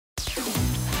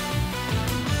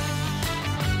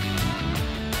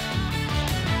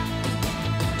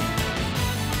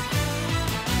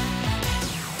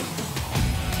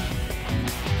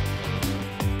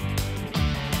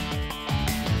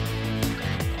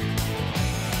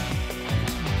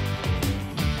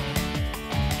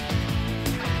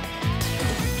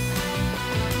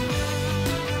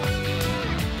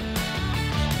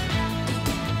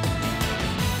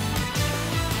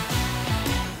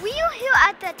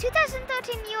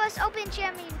2013 US Open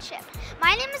Championship.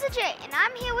 My name is Ajay and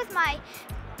I'm here with my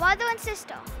brother and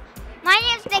sister. My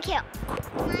name is Nikhil.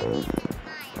 My name is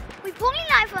Maya. We pulled in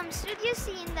live from Studio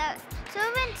C in the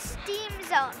Chevron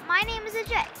STEMZone. My name is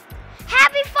Ajay.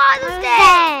 Happy Father's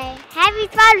Day! Happy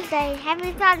Father's Day!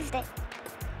 Happy Father's Day!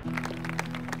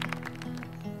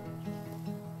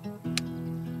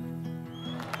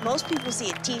 Most people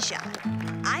see a tee shot.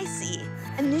 I see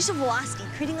initial velocity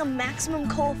creating a maximum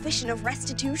coefficient of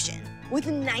restitution with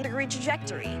a 90-degree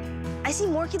trajectory. I see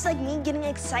more kids like me getting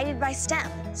excited by STEM,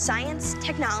 science,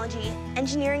 technology,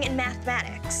 engineering, and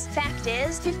mathematics. Fact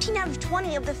is, 15 out of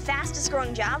 20 of the fastest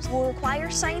growing jobs will require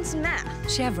science and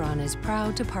math. Chevron is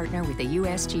proud to partner with the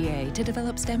USGA to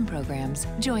develop STEM programs.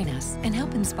 Join us and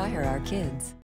help inspire our kids.